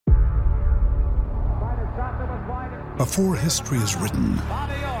Before history is written,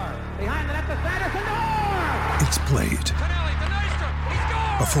 it's played.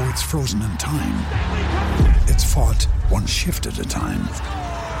 Before it's frozen in time, it's fought one shift at a time.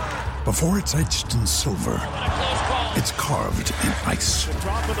 Before it's etched in silver, it's carved in ice.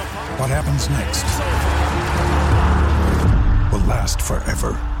 What happens next will last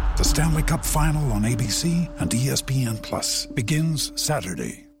forever. The Stanley Cup Final on ABC and ESPN Plus begins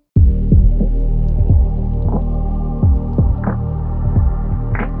Saturday.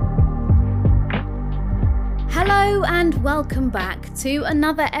 Hello and welcome back to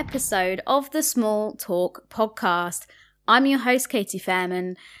another episode of the Small Talk podcast. I'm your host, Katie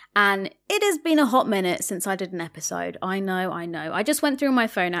Fairman, and it has been a hot minute since I did an episode. I know. I just went through my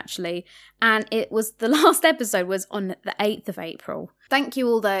phone actually, and the last episode was on the 8th of April. Thank you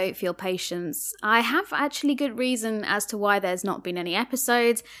all though for your patience. I have actually good reason as to why there's not been any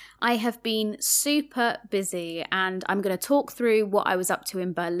episodes. I have been super busy, and I'm going to talk through what I was up to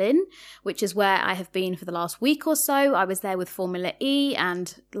in Berlin, which is where I have been for the last week or so. I was there with Formula E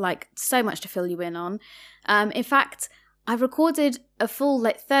and so much to fill you in on. In fact, I recorded a full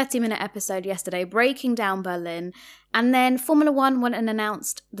 30-minute episode yesterday breaking down Berlin, and then Formula One went and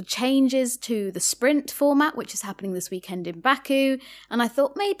announced the changes to the sprint format, which is happening this weekend in Baku, and I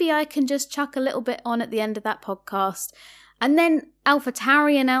thought maybe I can just chuck a little bit on at the end of that podcast. And then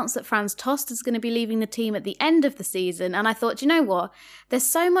AlphaTauri announced that Franz Tost is going to be leaving the team at the end of the season, and I thought, you know what, there's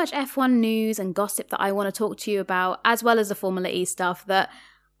so much F1 news and gossip that I want to talk to you about, as well as the Formula E stuff, that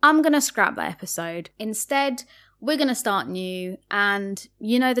I'm going to scrap that episode. Instead, we're going to start new, and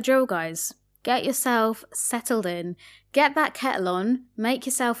you know the drill, guys. Get yourself settled in, get that kettle on, make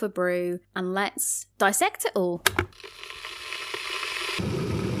yourself a brew, and let's dissect it all.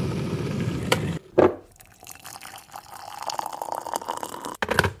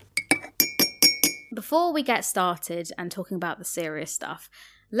 Before we get started and talking about the serious stuff,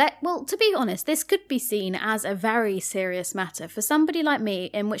 to be honest, this could be seen as a very serious matter for somebody like me,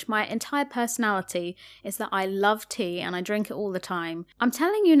 in which my entire personality is that I love tea and I drink it all the time. I'm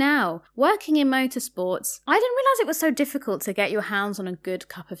telling you now, working in motorsports, I didn't realise it was so difficult to get your hands on a good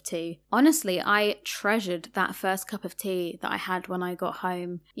cup of tea. Honestly, I treasured that first cup of tea that I had when I got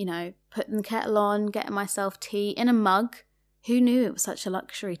home. You know, putting the kettle on, getting myself tea in a mug. Who knew it was such a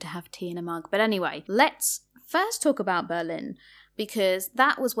luxury to have tea in a mug? But anyway, let's first talk about Berlin, because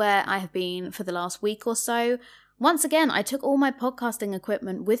that was where I have been for the last week or so. Once again, I took all my podcasting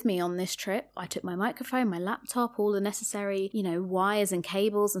equipment with me on this trip. I took my microphone, my laptop, all the necessary, wires and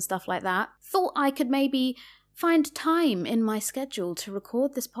cables and stuff like that. Thought I could maybe find time in my schedule to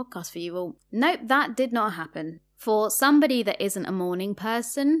record this podcast for you all. Nope, that did not happen. For somebody that isn't a morning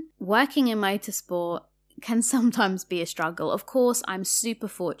person, working in motorsport can sometimes be a struggle. Of course, I'm super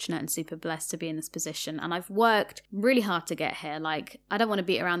fortunate and super blessed to be in this position, and I've worked really hard to get here. I don't want to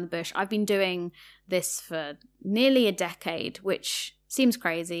beat around the bush. I've been doing this for nearly a decade, which seems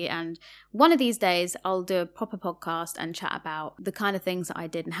crazy, and one of these days I'll do a proper podcast and chat about the kind of things that I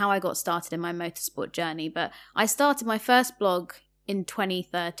did and how I got started in my motorsport journey. But I started my first blog in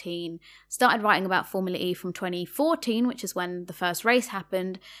 2013, started writing about Formula E from 2014, which is when the first race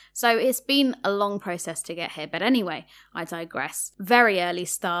happened. So it's been a long process to get here. But anyway, I digress. Very early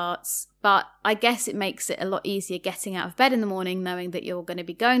starts, but I guess it makes it a lot easier getting out of bed in the morning, knowing that you're going to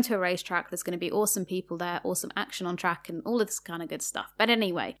be going to a racetrack. There's going to be awesome people there, awesome action on track, and all of this kind of good stuff. But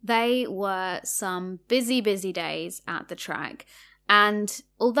anyway, they were some busy days at the track. And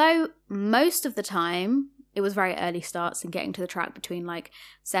although most of the time it was very early starts and getting to the track between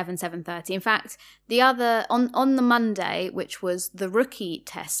 7:30. In fact, on the Monday, which was the rookie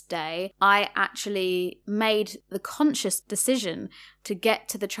test day, I actually made the conscious decision to get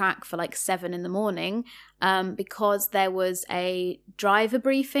to the track for 7 in the morning, because there was a driver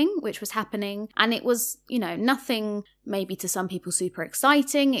briefing which was happening, and it was, nothing maybe to some people super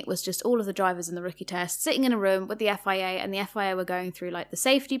exciting. It was just all of the drivers in the rookie test sitting in a room with the FIA, and the FIA were going through the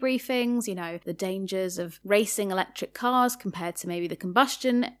safety briefings, the dangers of racing electric cars compared to maybe the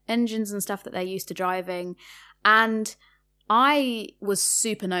combustion engines and stuff that they're used to driving. And I was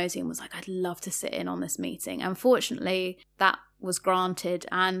super nosy and was like, I'd love to sit in on this meeting. Unfortunately, that was granted,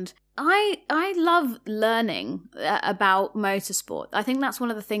 and I love learning about motorsport. I think that's one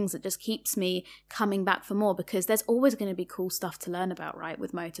of the things that just keeps me coming back for more, because there's always going to be cool stuff to learn about, right,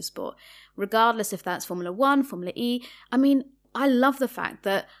 with motorsport, regardless if that's Formula One, Formula E. I mean, I love the fact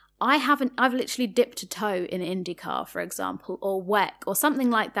that I've literally dipped a toe in IndyCar, for example, or WEC or something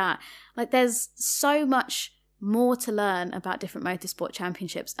like that. There's so much more to learn about different motorsport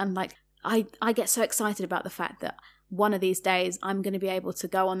championships, and I get so excited about the fact that one of these days I'm going to be able to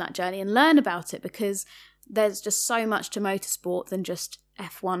go on that journey and learn about it, because there's just so much to motorsport than just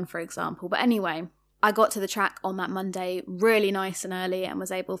F1, for example. But anyway, I got to the track on that Monday really nice and early and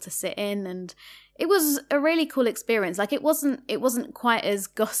was able to sit in, and it was a really cool experience. Like, it wasn't quite as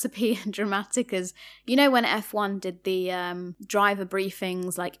gossipy and dramatic as, you know, when F1 did the driver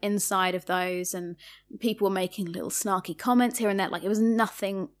briefings, like inside of those, and people were making little snarky comments here and there. Like, it was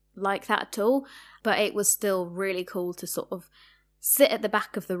nothing like that at all, but it was still really cool to sort of sit at the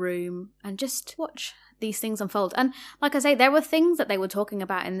back of the room and just watch these things unfold. And like I say, there were things that they were talking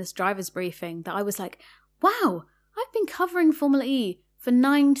about in this driver's briefing that I was like, wow, I've been covering Formula E for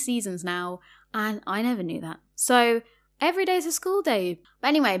 9 seasons now, and I never knew that. So every day's a school day. But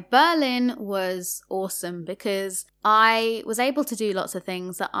anyway, Berlin was awesome because I was able to do lots of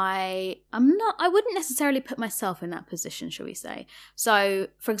things that I wouldn't necessarily put myself in that position, shall we say. So,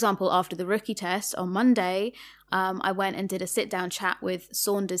 for example, after the rookie test on Monday, I went and did a sit-down chat with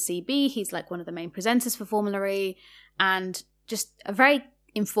Saunders CB. He's like one of the main presenters for Formula E, and just a very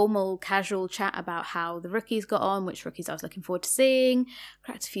informal, casual chat about how the rookies got on, which rookies I was looking forward to seeing,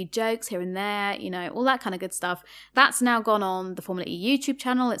 cracked a few jokes here and there, you know, all that kind of good stuff. That's now gone on the Formula E YouTube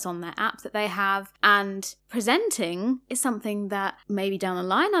channel. It's on their app that they have. And presenting is something that maybe down the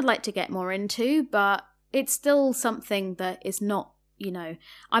line I'd like to get more into, but it's still something that is not, you know,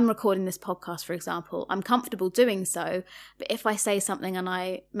 I'm recording this podcast, for example. I'm comfortable doing so, but if I say something and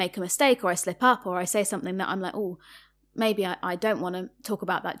I make a mistake, or I slip up, or I say something that I'm like, oh, maybe I don't want to talk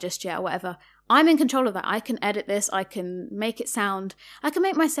about that just yet or whatever, I'm in control of that. I can edit this. I can make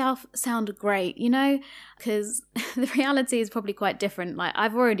myself sound great, you know, because the reality is probably quite different. Like,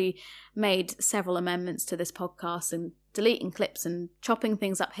 I've already made several amendments to this podcast and deleting clips and chopping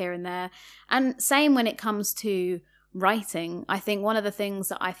things up here and there. And same when it comes to writing. I think one of the things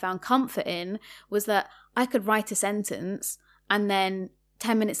that I found comfort in was that I could write a sentence and then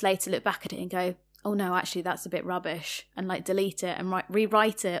 10 minutes later look back at it and go, oh no, actually that's a bit rubbish, and like delete it and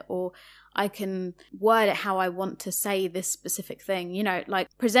rewrite it, or I can word it how I want to say this specific thing. You know, like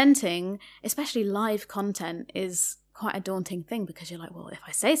presenting, especially live content, is quite a daunting thing because you're like, well, if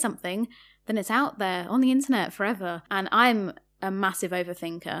I say something, then it's out there on the internet forever. And I'm a massive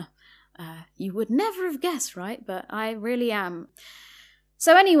overthinker. You would never have guessed, right? But I really am.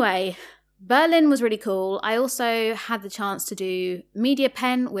 So anyway, Berlin was really cool. I also had the chance to do Media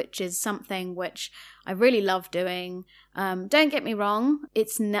Pen, which is something which I really love doing. Don't get me wrong,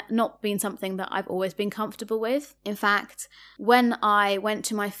 it's not been something that I've always been comfortable with. In fact, when I went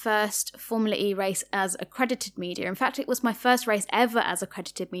to my first Formula E race as accredited media, in fact, it was my first race ever as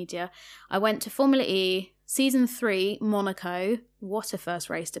accredited media, I went to Formula E Season 3, Monaco. What a first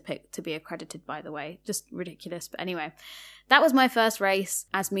race to pick to be accredited, by the way. Just ridiculous. But anyway, that was my first race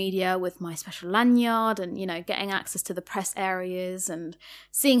as media with my special lanyard and, you know, getting access to the press areas and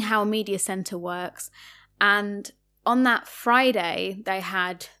seeing how a media centre works. And on that Friday, they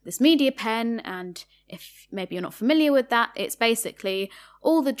had this Media Pen, and if maybe you're not familiar with that, it's basically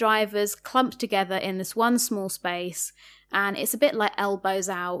all the drivers clumped together in this one small space, and it's a bit like elbows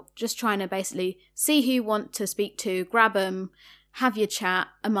out, just trying to basically see who you want to speak to, grab them, have your chat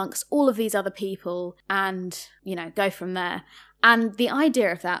amongst all of these other people, and, you know, go from there. And the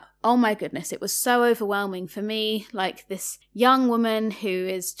idea of that, oh my goodness, it was so overwhelming for me, like this young woman who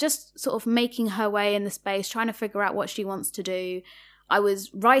is just sort of making her way in the space, trying to figure out what she wants to do. I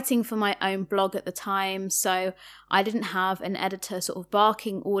was writing for my own blog at the time, so I didn't have an editor sort of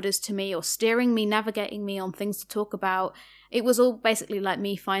barking orders to me or steering me, navigating me on things to talk about. It was all basically like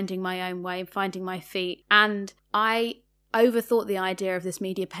me finding my own way, finding my feet. And I overthought the idea of this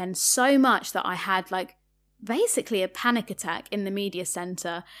Media Pen so much that I had like basically a panic attack in the media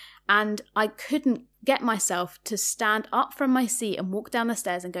centre, and I couldn't get myself to stand up from my seat and walk down the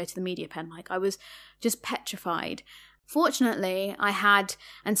stairs and go to the Media Pen. Like, I was just petrified. Fortunately, I had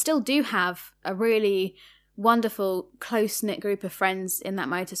and still do have a really wonderful, close-knit group of friends in that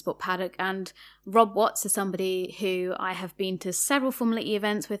motorsport paddock, and Rob Watts is somebody who I have been to several Formula E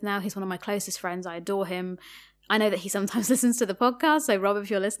events with now. He's one of my closest friends. I adore him. I know that he sometimes listens to the podcast, so Rob, if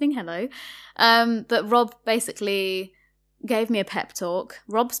you're listening, hello. But Rob basically gave me a pep talk.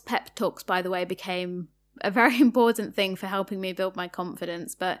 Rob's pep talks, by the way, became a very important thing for helping me build my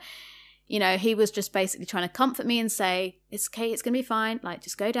confidence. But, you know, he was just basically trying to comfort me and say, it's okay, it's going to be fine. Like,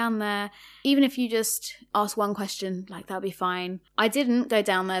 just go down there. Even if you just ask one question, like, that'll be fine. I didn't go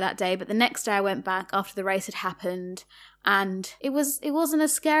down there that day, but the next day I went back after the race had happened. And it wasn't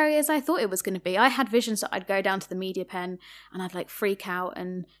as scary as I thought it was going to be. I had visions that I'd go down to the Media Pen and I'd like freak out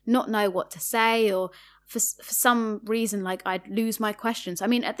and not know what to say, or for some reason, like, I'd lose my questions. I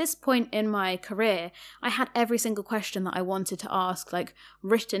mean, at this point in my career, I had every single question that I wanted to ask, like,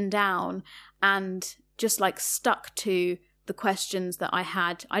 written down, and just like stuck to the questions that I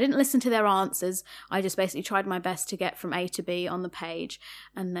had. I didn't listen to their answers. I just basically tried my best to get from A to B on the page.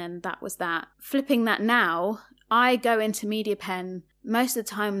 And then that was that. Flipping that now, I go into MediaPen most of the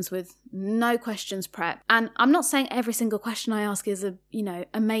times with no questions prep. And I'm not saying every single question I ask is a,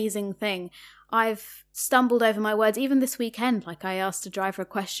 amazing thing. I've stumbled over my words even this weekend. Like, I asked a driver a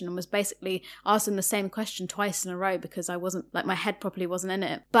question and was basically asking the same question twice in a row because I wasn't, like, my head probably wasn't in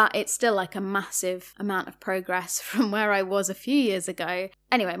it. But it's still like a massive amount of progress from where I was a few years ago.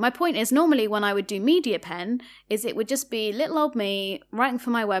 Anyway, my point is, normally when I would do MediaPen, is it would just be little old me writing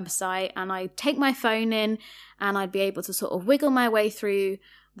for my website, and I'd take my phone in and I'd be able to sort of wiggle my way through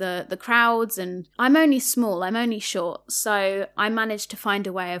the crowds, and I'm only small, I'm only short, so I managed to find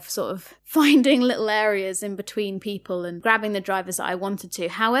a way of sort of finding little areas in between people and grabbing the drivers that I wanted to.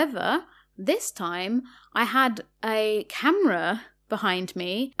 However, this time I had a camera behind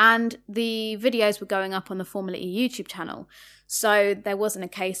me and the videos were going up on the Formula E YouTube channel. So there wasn't a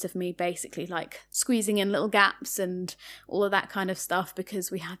case of me basically like squeezing in little gaps and all of that kind of stuff,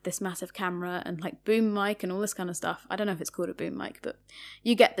 because we had this massive camera and like boom mic and all this kind of stuff. I don't know if it's called a boom mic, but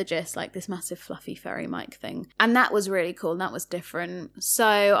you get the gist, like this massive fluffy fairy mic thing. And that was really cool and that was different. So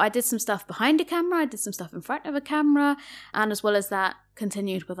I did some stuff behind a camera, I did some stuff in front of a camera, and as well as that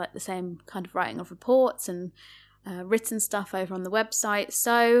continued with like the same kind of writing of reports and written stuff over on the website.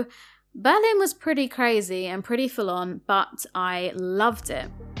 So Berlin was pretty crazy and pretty full on, but I loved it.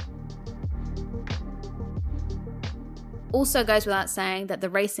 Also goes without saying that the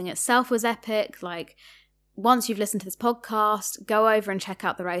racing itself was epic. Like, once you've listened to this podcast, go over and check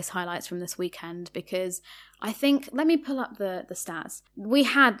out the race highlights from this weekend, because I think, let me pull up the stats. We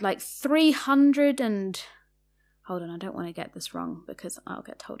had like 300 and... Hold on, I don't want to get this wrong because I'll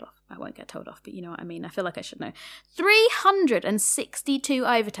get told off. I won't get told off, but you know what I mean. I feel like I should know. 362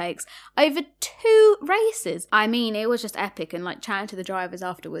 overtakes over 2 races. I mean, it was just epic, and like chatting to the drivers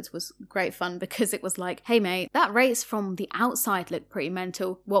afterwards was great fun, because it was like, hey mate, that race from the outside looked pretty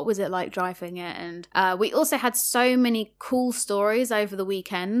mental. What was it like driving it? And we also had so many cool stories over the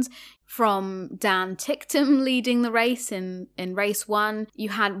weekend. From Dan Ticktum leading the race in race 1. You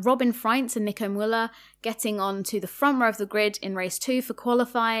had Robin Freintz and Nico Müller getting onto the front row of the grid in race 2 for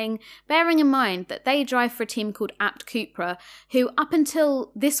qualifying, bearing in mind that they drive for a team called Abt Cupra, who up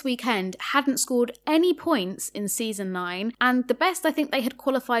until this weekend hadn't scored any points in season 9, and the best I think they had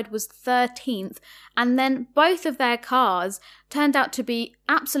qualified was 13th, and then both of their cars turned out to be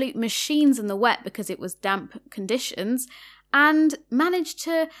absolute machines in the wet because it was damp conditions, and managed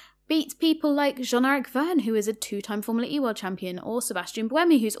to beat people like Jean-Eric Vergne, who is a 2-time Formula E World Champion, or Sebastian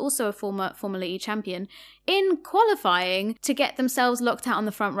Buemi, who's also a former Formula E champion, in qualifying to get themselves locked out on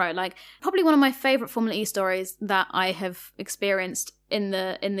the front row. Like, probably one of my favourite Formula E stories that I have experienced in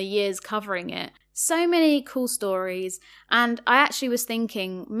the years covering it. So many cool stories, and I actually was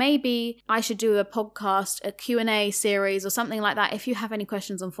thinking maybe I should do a podcast, a Q&A series or something like that if you have any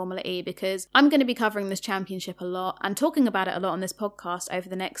questions on Formula E, because I'm going to be covering this championship a lot and talking about it a lot on this podcast over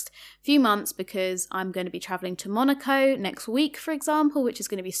the next few months, because I'm going to be travelling to Monaco next week, for example, which is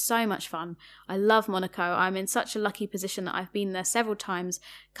going to be so much fun. I love Monaco. I'm in such a lucky position that I've been there several times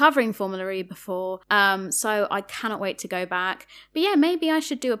covering Formula E before, so I cannot wait to go back. But yeah, maybe I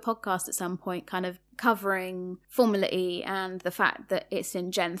should do a podcast at some point kind of covering Formula E and the fact that it's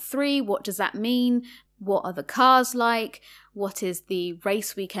in Gen 3. What does that mean? What are the cars like? What is the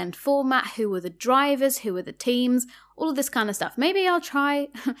race weekend format? Who are the drivers? Who are the teams? All of this kind of stuff. Maybe I'll try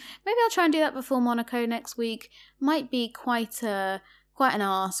and do that before Monaco next week. Might be quite an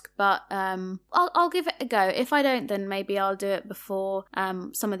ask, but I'll give it a go. If I don't, then maybe I'll do it before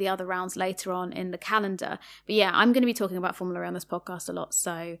some of the other rounds later on in the calendar. But yeah, I'm going to be talking about Formula E on this podcast a lot,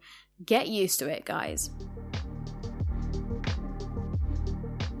 so get used to it, guys.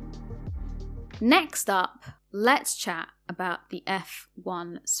 Next up, let's chat about the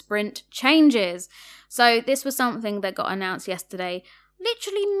F1 sprint changes. So this was something that got announced yesterday,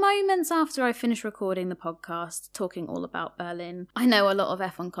 literally moments after I finished recording the podcast, talking all about Berlin. I know a lot of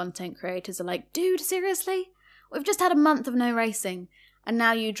F1 content creators are like, dude, seriously? We've just had a month of no racing, and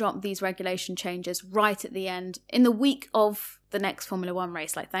now you drop these regulation changes right at the end, in the week of the next Formula 1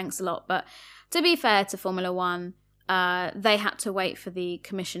 race. Like, thanks a lot. But to be fair to Formula 1, they had to wait for the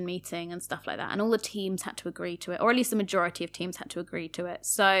commission meeting and stuff like that, and all the teams had to agree to it, or at least the majority of teams had to agree to it.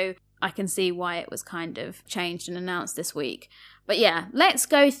 So I can see why it was kind of changed and announced this week. But yeah, let's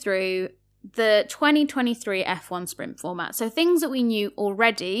go through the 2023 F1 sprint format. So things that we knew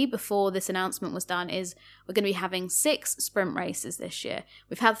already before this announcement was done is we're going to be having 6 sprint races this year.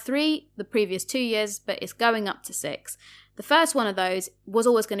 We've had 3 the previous 2 years, but it's going up to 6. The first one of those was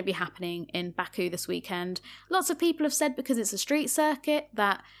always going to be happening in Baku this weekend. Lots of people have said because it's a street circuit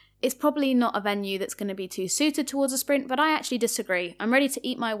that it's probably not a venue that's going to be too suited towards a sprint, but I actually disagree. I'm ready to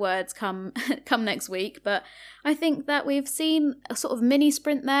eat my words come next week, but I think that we've seen a sort of mini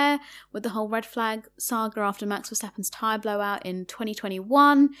sprint there with the whole red flag saga after Max Verstappen's tyre blowout in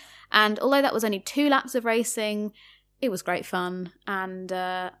 2021, and although that was only 2 laps of racing, it was great fun, and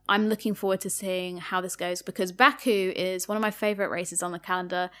I'm looking forward to seeing how this goes, because Baku is one of my favourite races on the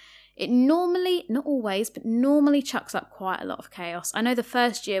calendar. It normally, not always, but normally chucks up quite a lot of chaos. I know the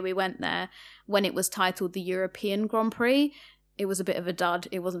first year we went there, when it was titled the European Grand Prix, it was a bit of a dud.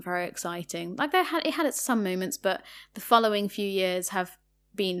 It wasn't very exciting. Like it had its some moments, but the following few years have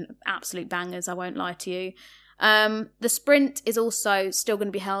been absolute bangers, I won't lie to you. The sprint is also still going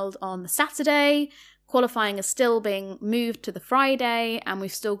to be held on the Saturday. Qualifying is still being moved to the Friday, and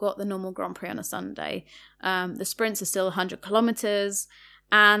we've still got the normal Grand Prix on a Sunday. The sprints are still 100 kilometres.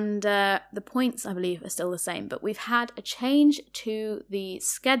 And the points, I believe, are still the same. But we've had a change to the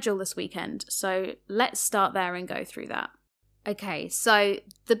schedule this weekend. So let's start there and go through that. Okay, so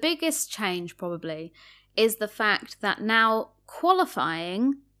the biggest change probably is the fact that now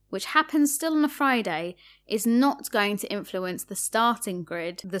qualifying, which happens still on a Friday, is not going to influence the starting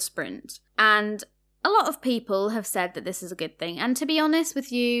grid, the sprint. And a lot of people have said that this is a good thing. And to be honest with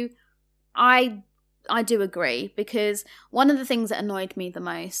you, I do agree, because one of the things that annoyed me the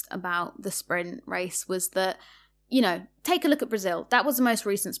most about the sprint race was that, you know, take a look at Brazil. That was the most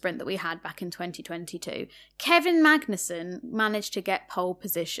recent sprint that we had back in 2022. Kevin Magnussen managed to get pole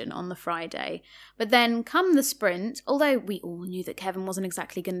position on the Friday. But then come the sprint, although we all knew that Kevin wasn't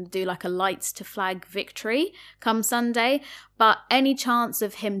exactly going to do like a lights to flag victory come Sunday, but any chance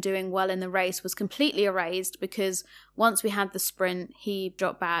of him doing well in the race was completely erased, because once we had the sprint, he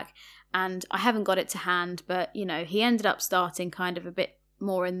dropped back. And I haven't got it to hand, but, you know, he ended up starting kind of a bit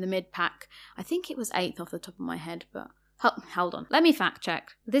more in the mid-pack. I think it was 8th off the top of my head, but hold on. Let me fact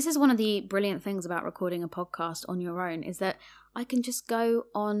check. This is one of the brilliant things about recording a podcast on your own, is that I can just go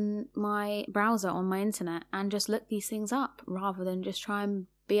on my browser, on my internet, and just look these things up, rather than just try and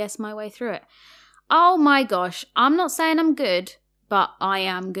BS my way through it. Oh my gosh, I'm not saying I'm good, but I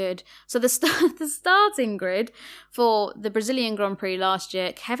am good. So the starting grid for the Brazilian Grand Prix last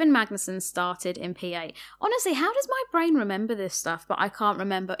year, Kevin Magnussen started in P8. Honestly, how does my brain remember this stuff, but I can't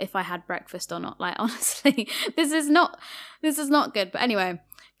remember if I had breakfast or not? Like, honestly, this is not good. But anyway,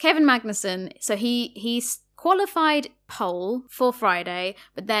 Kevin Magnussen, so he's qualified pole for Friday,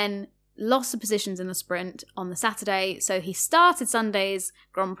 but then lost the positions in the sprint on the Saturday, so he started Sunday's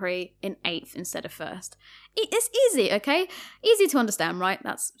Grand Prix in 8th instead of 1st. It's easy, okay? Easy to understand, right?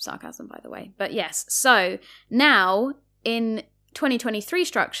 That's sarcasm, by the way. But yes, so now in 2023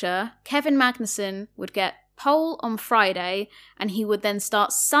 structure, Kevin Magnussen would get pole on Friday, and he would then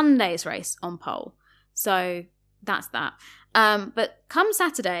start Sunday's race on pole. So that's that. But come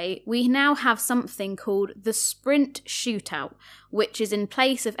Saturday, we now have something called the Sprint Shootout, which is in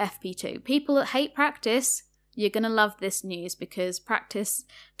place of FP2. People that hate practice, you're going to love this news, because practice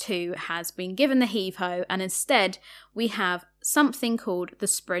 2 has been given the heave-ho, and instead we have something called the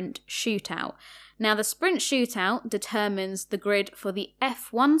Sprint Shootout. Now, the Sprint Shootout determines the grid for the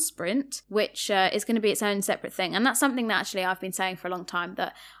F1 sprint, which is going to be its own separate thing. And that's something that actually I've been saying for a long time,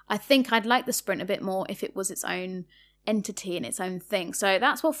 that I think I'd like the sprint a bit more if it was its own entity and its own thing. So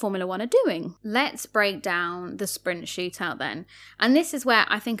that's what Formula One are doing. Let's break down the Sprint Shootout then. And this is where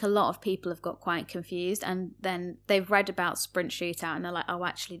I think a lot of people have got quite confused, and then they've read about Sprint Shootout and they're like, oh,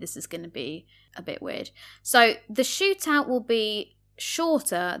 actually, this is going to be a bit weird. So the shootout will be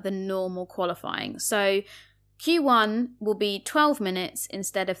shorter than normal qualifying. So Q1 will be 12 minutes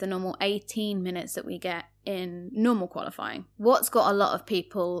instead of the normal 18 minutes that we get in normal qualifying. What's got a lot of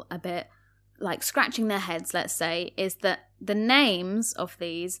people a bit like scratching their heads, let's say, is that the names of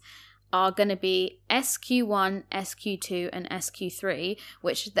these are going to be SQ1, SQ2 and SQ3,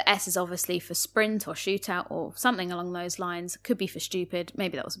 which the S is obviously for sprint or shootout or something along those lines. Could be for stupid.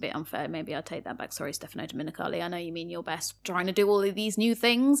 Maybe that was a bit unfair. Maybe I'll take that back. Sorry, Stefano Domenicali. I know you mean your best trying to do all of these new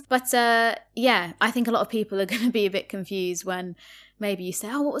things. But yeah, I think a lot of people are going to be a bit confused when maybe you say,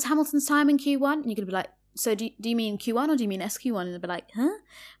 oh, what was Hamilton's time in Q1? And you're going to be like, so do you mean Q1 or do you mean SQ1? And they'll be like, huh?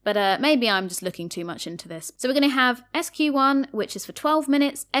 But maybe I'm just looking too much into this. So we're going to have SQ1, which is for 12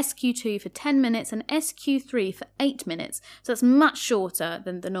 minutes, SQ2 for 10 minutes, and SQ3 for 8 minutes. So that's much shorter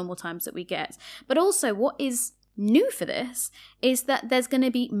than the normal times that we get. But also what is new for this is that there's going to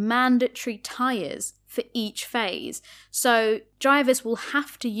be mandatory tyres for each phase. So drivers will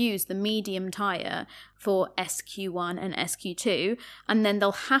have to use the medium tyre for SQ1 and SQ2, and then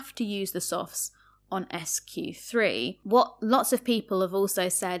they'll have to use the softs on SQ3. What lots of people have also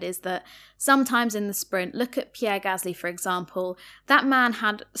said is that sometimes in the sprint, look at Pierre Gasly, for example, that man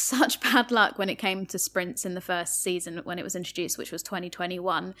had such bad luck when it came to sprints in the first season when it was introduced, which was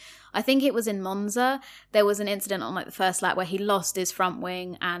 2021. I think it was in Monza. There was an incident on like the first lap where he lost his front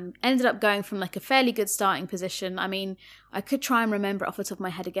wing and ended up going from like a fairly good starting position. I mean, I could try and remember it off the top of my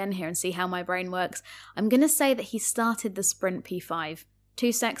head again here and see how my brain works. I'm going to say that he started the sprint P5.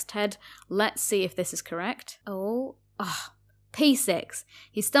 2 secs, Ted. Let's see if this is correct. P6.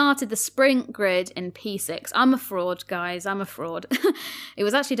 He started the sprint grid in P6. I'm a fraud, guys. I'm a fraud. It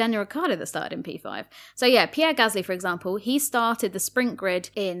was actually Daniel Ricciardo that started in P5. So yeah, Pierre Gasly, for example, he started the sprint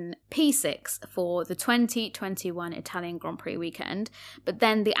grid in P6 for the 2021 Italian Grand Prix weekend. But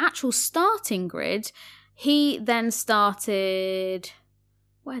then the actual starting grid, he then started...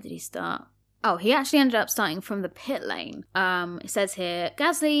 Where did he start? Oh, he actually ended up starting from the pit lane. It says here,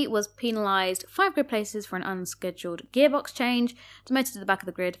 Gasly was penalised 5 grid places for an unscheduled gearbox change, demoted to the back of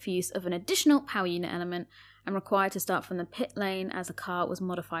the grid for use of an additional power unit element, and required to start from the pit lane as the car was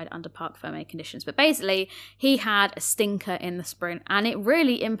modified under parc fermé conditions. But basically, he had a stinker in the sprint, and it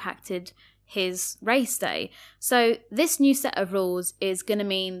really impacted his race day. So this new set of rules is going to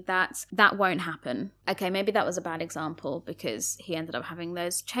mean that that won't happen. Okay, maybe that was a bad example because he ended up having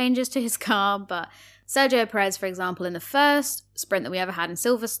those changes to his car, but Sergio Perez, for example, in the first sprint that we ever had in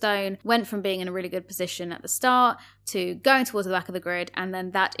Silverstone, went from being in a really good position at the start to going towards the back of the grid, and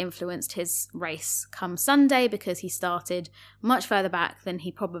then that influenced his race come Sunday because he started much further back than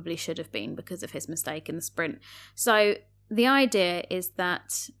he probably should have been because of his mistake in the sprint. So the idea is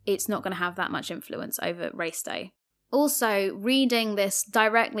that it's not going to have that much influence over race day. Also, reading this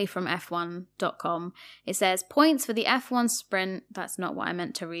directly from F1.com, it says, points for the F1 sprint. That's not what I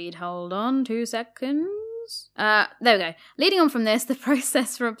meant to read. Hold on 2 seconds. There we go. Leading on from this, the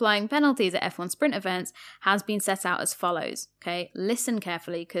process for applying penalties at F1 sprint events has been set out as follows. Okay, listen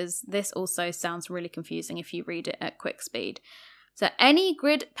carefully because this also sounds really confusing if you read it at quick speed. So any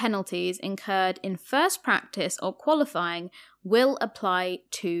grid penalties incurred in first practice or qualifying will apply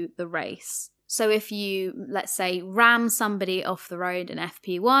to the race. So if you, let's say, ram somebody off the road in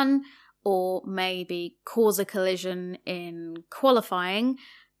FP1 or maybe cause a collision in qualifying,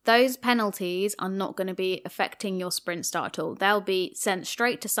 those penalties are not going to be affecting your sprint start at all. They'll be sent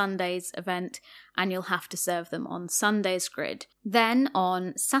straight to Sunday's event and you'll have to serve them on Sunday's grid. Then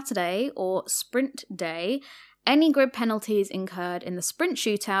on Saturday or sprint day, any grid penalties incurred in the sprint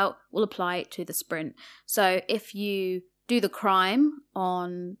shootout will apply to the sprint. So if you do the crime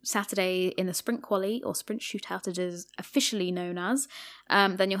on Saturday in the sprint quali or sprint shootout, it is officially known as,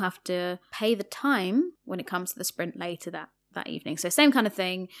 then you'll have to pay the time when it comes to the sprint later that evening. So same kind of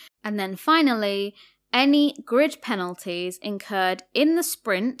thing. And then finally, any grid penalties incurred in the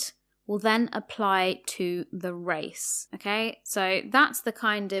sprint will then apply to the race. Okay, so that's the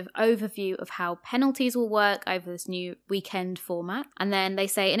kind of overview of how penalties will work over this new weekend format. And then they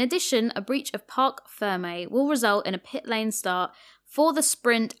say, in addition, a breach of parc fermé will result in a pit lane start for the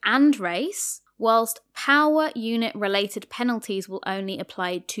sprint and race, whilst power unit related penalties will only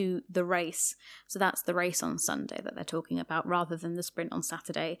apply to the race. So that's the race on Sunday that they're talking about rather than the sprint on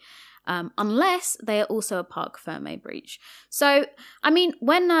Saturday, unless they are also a parc fermé breach. So, I mean,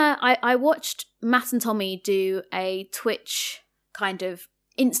 when I watched Matt and Tommy do a Twitch kind of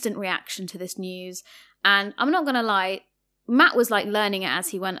instant reaction to this news, and I'm not going to lie, Matt was like learning it as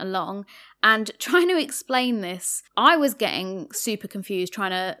he went along and trying to explain this. I was getting super confused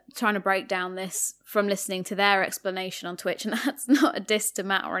trying to break down this from listening to their explanation on Twitch, and that's not a diss to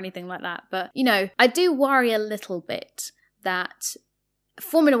Matt or anything like that. But, you know, I do worry a little bit that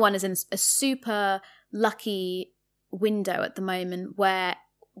Formula One is in a super lucky window at the moment where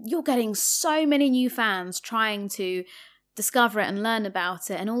you're getting so many new fans trying to discover it and learn about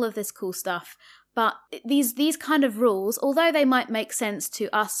it and all of this cool stuff. But these kind of rules, although they might make sense to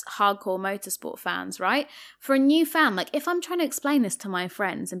us hardcore motorsport fans, right? For a new fan, like if I'm trying to explain this to my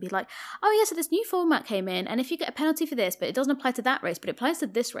friends and be like, oh yeah, so this new format came in and if you get a penalty for this, but it doesn't apply to that race, but it applies to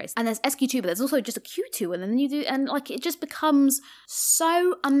this race. And there's SQ2, but there's also just a Q2 and then you do, and like it just becomes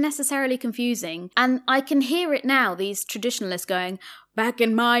so unnecessarily confusing. And I can hear it now, these traditionalists going, back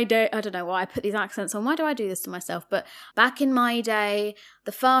in my day, I don't know why I put these accents on, why do I do this to myself? But back in my day,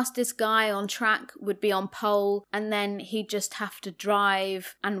 the fastest guy on track would be on pole and then he'd just have to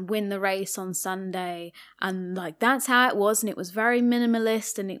drive and win the race on Sunday. And like, that's how it was. And it was very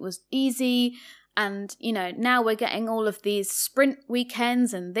minimalist and it was easy. And, you know, now we're getting all of these sprint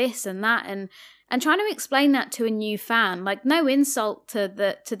weekends and this and that and trying to explain that to a new fan, like no insult to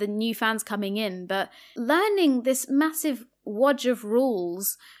the new fans coming in, but learning this massive wodge of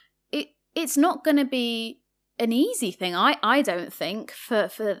rules, it's not going to be an easy thing, I don't think, for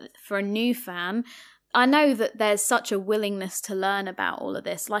a new fan. I know that there's such a willingness to learn about all of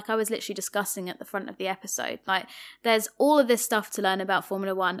this. Like I was literally discussing at the front of the episode, like there's all of this stuff to learn about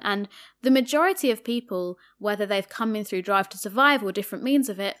Formula One, and the majority of people, whether they've come in through Drive to Survive or different means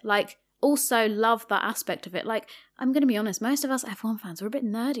of it, like also love that aspect of it. Like, I'm going to be honest, most of us F1 fans are a bit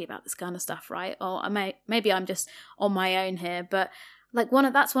nerdy about this kind of stuff, right? Or maybe I'm just on my own here, but like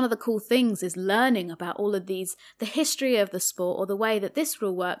that's one of the cool things is learning about all of these, the history of the sport, or the way that this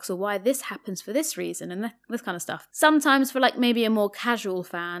rule works, or why this happens for this reason, and this kind of stuff. Sometimes for like maybe a more casual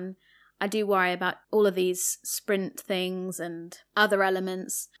fan, I do worry about all of these sprint things and other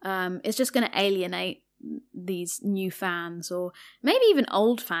elements. It's just going to alienate these new fans, or maybe even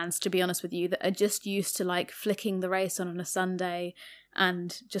old fans, to be honest with you, that are just used to like flicking the race on a Sunday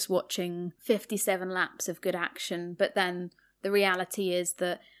and just watching 57 laps of good action. But then the reality is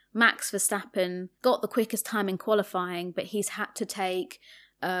that Max Verstappen got the quickest time in qualifying, but he's had to take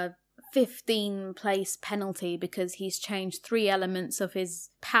a 15-place penalty because he's changed 3 elements of his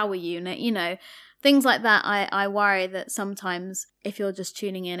power unit, you know. Things like that, I worry that sometimes if you're just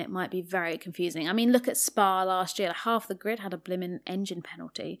tuning in, it might be very confusing. I mean, look at Spa last year. Like half the grid had a blimmin' engine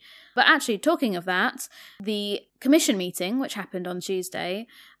penalty. But actually, talking of that, the commission meeting, which happened on Tuesday,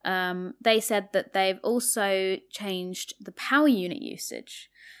 they said that they've also changed the power unit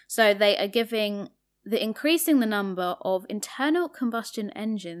usage. So they are increasing the number of internal combustion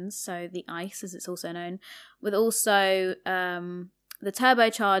engines, so the ICE as it's also known, with also the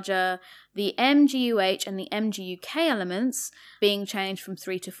turbocharger, the MGUH and the MGUK elements being changed from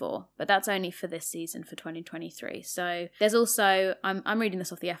 3 to 4, but that's only for this season, for 2023. So there's also, I'm reading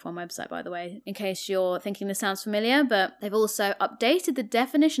this off the F1 website, by the way, in case you're thinking this sounds familiar, but they've also updated the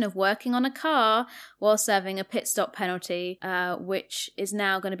definition of working on a car while serving a pit stop penalty, which is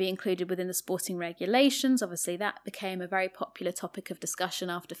now going to be included within the sporting regulations. Obviously, that became a very popular topic of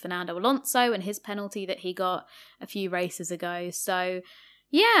discussion after Fernando Alonso and his penalty that he got a few races ago. So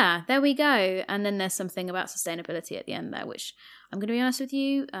yeah, there we go. And then there's something about sustainability at the end there, which I'm going to be honest with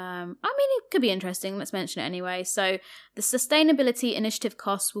you, I mean, it could be interesting. Let's mention it anyway. So the Sustainability Initiative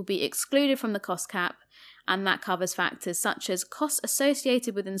costs will be excluded from the cost cap, and that covers factors such as costs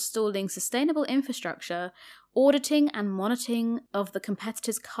associated with installing sustainable infrastructure, auditing and monitoring of the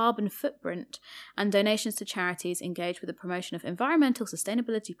competitor's carbon footprint, and donations to charities engaged with the promotion of environmental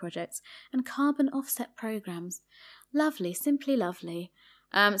sustainability projects and carbon offset programs. Lovely, simply lovely.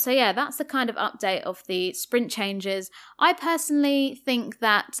 So yeah, that's the kind of update of the sprint changes. I personally think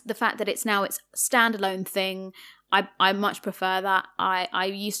that the fact that it's now its standalone thing, I much prefer that. I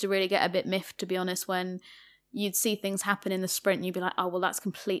used to really get a bit miffed, to be honest, when you'd see things happen in the sprint and you'd be like, oh, well, that's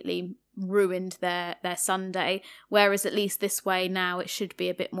completely ruined their Sunday. Whereas at least this way now it should be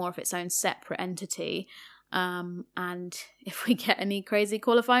a bit more of its own separate entity. And if we get any crazy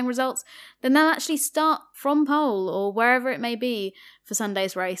qualifying results, then they'll actually start from pole or wherever it may be for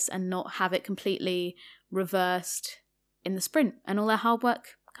Sunday's race and not have it completely reversed in the sprint and all their hard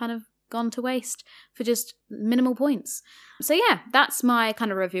work kind of gone to waste for just minimal points. So yeah, that's my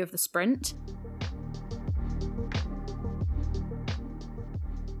kind of review of the sprint.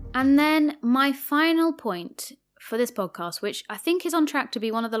 And then my final point for this podcast, which I think is on track to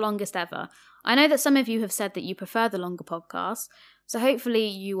be one of the longest ever. I know that some of you have said that you prefer the longer podcasts, so hopefully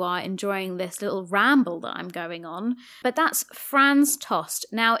you are enjoying this little ramble that I'm going on. But that's Franz Tost.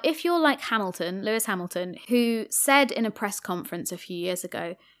 Now, if you're like Hamilton, Lewis Hamilton, who said in a press conference a few years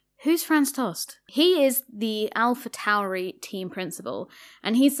ago, who's Franz Tost? He is the AlphaTauri team principal,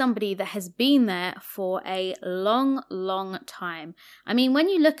 and he's somebody that has been there for a long, long time. I mean, when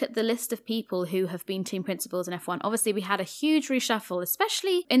you look at the list of people who have been team principals in F1, obviously we had a huge reshuffle,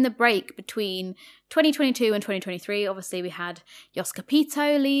 especially in the break between 2022 and 2023. Obviously we had Jos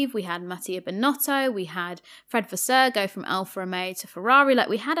Capito leave, we had Mattia Binotto, we had Fred Vasseur go from Alfa Romeo to Ferrari. Like,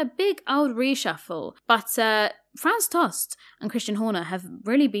 we had a big old reshuffle, but Franz Tost and Christian Horner have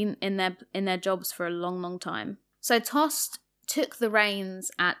really been in their jobs for a long, long time. So Tost took the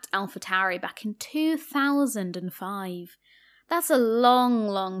reins at AlphaTauri back in 2005. That's a long,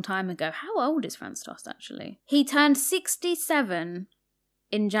 long time ago. How old is Franz Tost, actually? He turned 67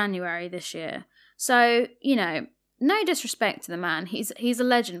 in January this year. So, you know, no disrespect to the man, he's a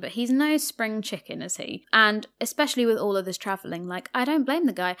legend, but he's no spring chicken, is he? And especially with all of this travelling, like, I don't blame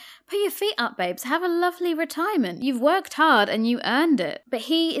the guy. Put your feet up, babes. Have a lovely retirement. You've worked hard and you earned it. But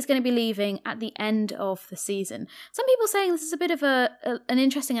he is going to be leaving at the end of the season. Some people saying this is a bit of an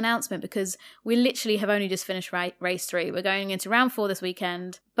interesting announcement because we literally have only just finished race 3. We're going into round 4 this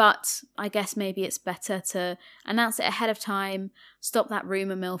weekend. But I guess maybe it's better to announce it ahead of time, stop that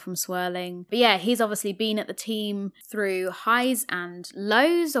rumour mill from swirling. But yeah, he's obviously been at the team through highs and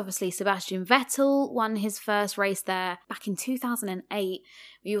lows. Obviously, Sebastian Vettel won his first race there back in 2008.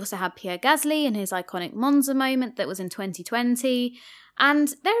 We also had Pierre Gasly in his iconic Monza moment that was in 2020. And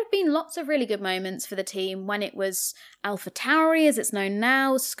there have been lots of really good moments for the team when it was AlphaTauri, as it's known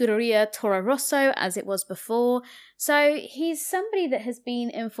now, Scuderia Toro Rosso, as it was before. So he's somebody that has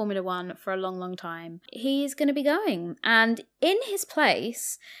been in Formula One for a long, long time. He's going to be going. And in his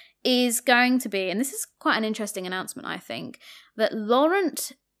place is going to be, and this is quite an interesting announcement, I think, that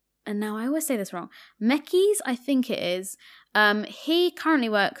Laurent, and now I always say this wrong, Mekies, I think it is, he currently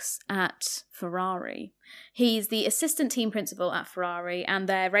works at Ferrari. He's the assistant team principal at Ferrari and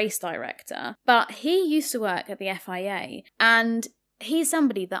their race director, but he used to work at the FIA, and he's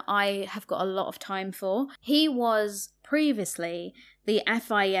somebody that I have got a lot of time for. He was previously the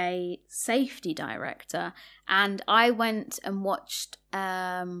FIA safety director, and I went and watched,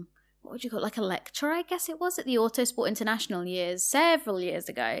 what would you call it, like a lecture, I guess it was, at the Autosport International several years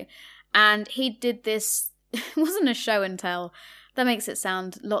ago, and he did this, it wasn't a show and tell, that makes it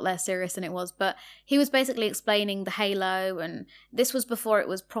sound a lot less serious than it was, but he was basically explaining the halo, and this was before it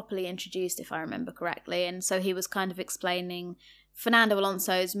was properly introduced, if I remember correctly, and so he was kind of explaining Fernando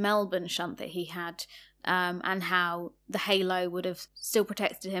Alonso's Melbourne shunt that he had, and how the halo would have still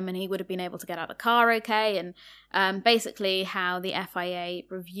protected him and he would have been able to get out of the car okay, and basically how the FIA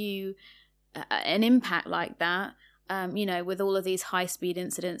review an impact like that. With all of these high-speed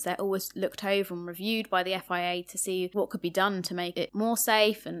incidents, they're always looked over and reviewed by the FIA to see what could be done to make it more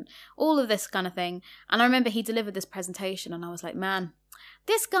safe and all of this kind of thing. And I remember he delivered this presentation and I was like, man,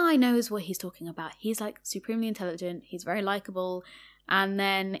 this guy knows what he's talking about. He's like supremely intelligent. He's very likable. And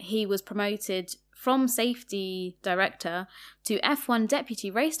then he was promoted from safety director to F1 deputy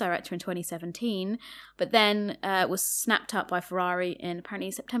race director in 2017, but then was snapped up by Ferrari in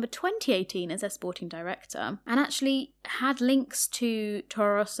apparently September 2018 as their sporting director, and actually had links to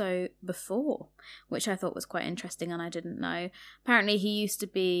Toro Rosso before, which I thought was quite interesting and I didn't know. Apparently he used to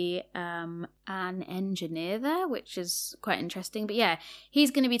be an engineer there, which is quite interesting. But yeah, he's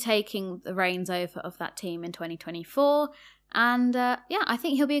going to be taking the reins over of that team in 2024. And I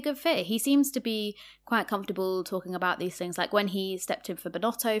think he'll be a good fit. He seems to be quite comfortable talking about these things. Like when he stepped in for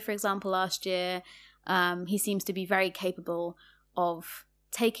Binotto, for example, last year, he seems to be very capable of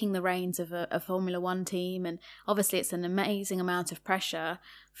taking the reins of a Formula One team. And obviously it's an amazing amount of pressure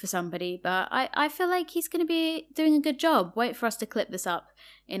for somebody. But I feel like he's going to be doing a good job. Wait for us to clip this up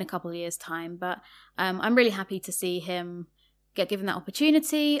in a couple of years' time. But I'm really happy to see him get given that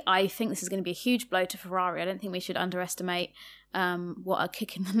opportunity. I think this is going to be a huge blow to Ferrari. I don't think we should underestimate what a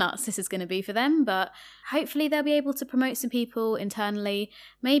kick in the nuts this is going to be for them, but hopefully they'll be able to promote some people internally,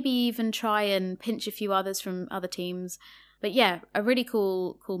 maybe even try and pinch a few others from other teams. But yeah, a really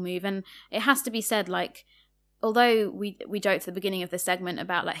cool move. And it has to be said, like, although we joked at the beginning of this segment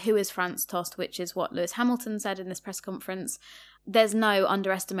about like who is Franz Tost, which is what Lewis Hamilton said in this press conference, there's no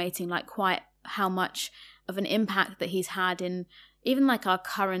underestimating like quite how much of an impact that he's had in even like our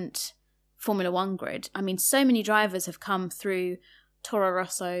current Formula One grid. I mean, so many drivers have come through Toro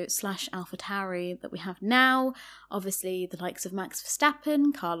Rosso / AlphaTauri that we have now. Obviously, the likes of Max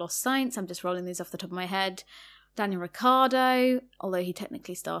Verstappen, Carlos Sainz, I'm just rolling these off the top of my head, Daniel Ricciardo, although he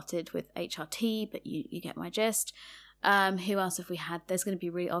technically started with HRT, but you get my gist. Who else have we had? There's going to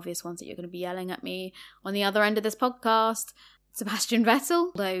be really obvious ones that you're going to be yelling at me on the other end of this podcast. Sebastian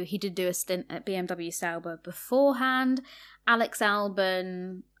Vettel, although he did do a stint at BMW Sauber beforehand. Alex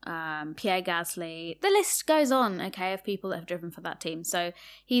Albon, Pierre Gasly. The list goes on, okay, of people that have driven for that team. So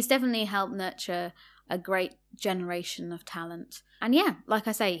he's definitely helped nurture a great generation of talent. And yeah, like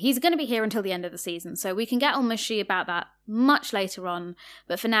I say, he's going to be here until the end of the season, so we can get all mushy about that much later on.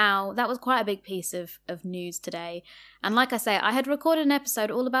 But for now, that was quite a big piece of news today. And like I say, I had recorded an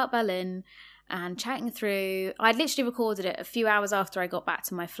episode all about Berlin and chatting through. I'd literally recorded it a few hours after I got back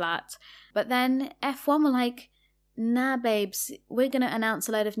to my flat. But then F1 were like, nah, babes, we're going to announce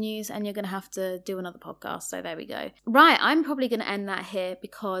a load of news and you're going to have to do another podcast. So there we go. Right, I'm probably going to end that here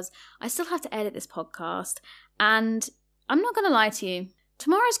because I still have to edit this podcast. And I'm not going to lie to you,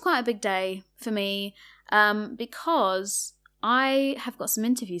 tomorrow's quite a big day for me because I have got some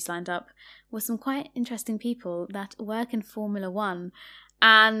interviews lined up with some quite interesting people that work in Formula One.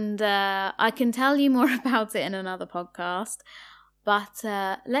 And I can tell you more about it in another podcast. But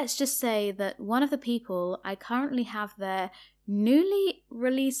let's just say that one of the people, I currently have their newly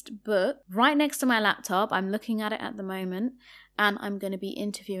released book right next to my laptop. I'm looking at it at the moment. And I'm going to be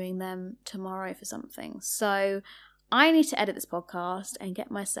interviewing them tomorrow for something. So I need to edit this podcast and get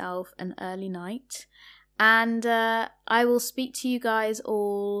myself an early night. And I will speak to you guys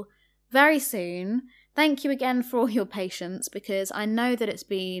all very soon. Thank you again for all your patience, because I know that it's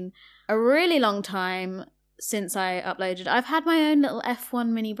been a really long time since I uploaded. I've had my own little F1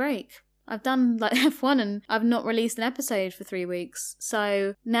 mini break. I've done like F1 and I've not released an episode for 3 weeks.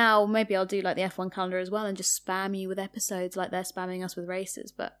 So now maybe I'll do like the F1 calendar as well and just spam you with episodes like they're spamming us with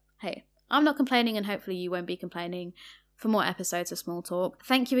races. But hey, I'm not complaining, and hopefully you won't be complaining for more episodes of Small Talk.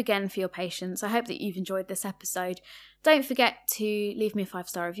 Thank you again for your patience. I hope that you've enjoyed this episode. Don't forget to leave me a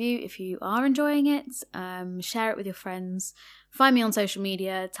 5-star review if you are enjoying it. Share it with your friends. Find me on social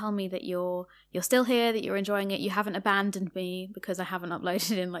media. Tell me that you're still here, that you're enjoying it. You haven't abandoned me because I haven't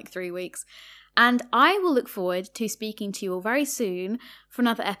uploaded in like 3 weeks. And I will look forward to speaking to you all very soon for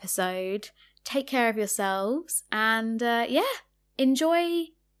another episode. Take care of yourselves and enjoy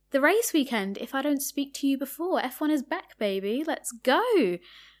the race weekend if I don't speak to you before. F1 is back, baby. Let's go.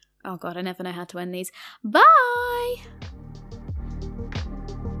 Oh God, I never know how to end these. Bye!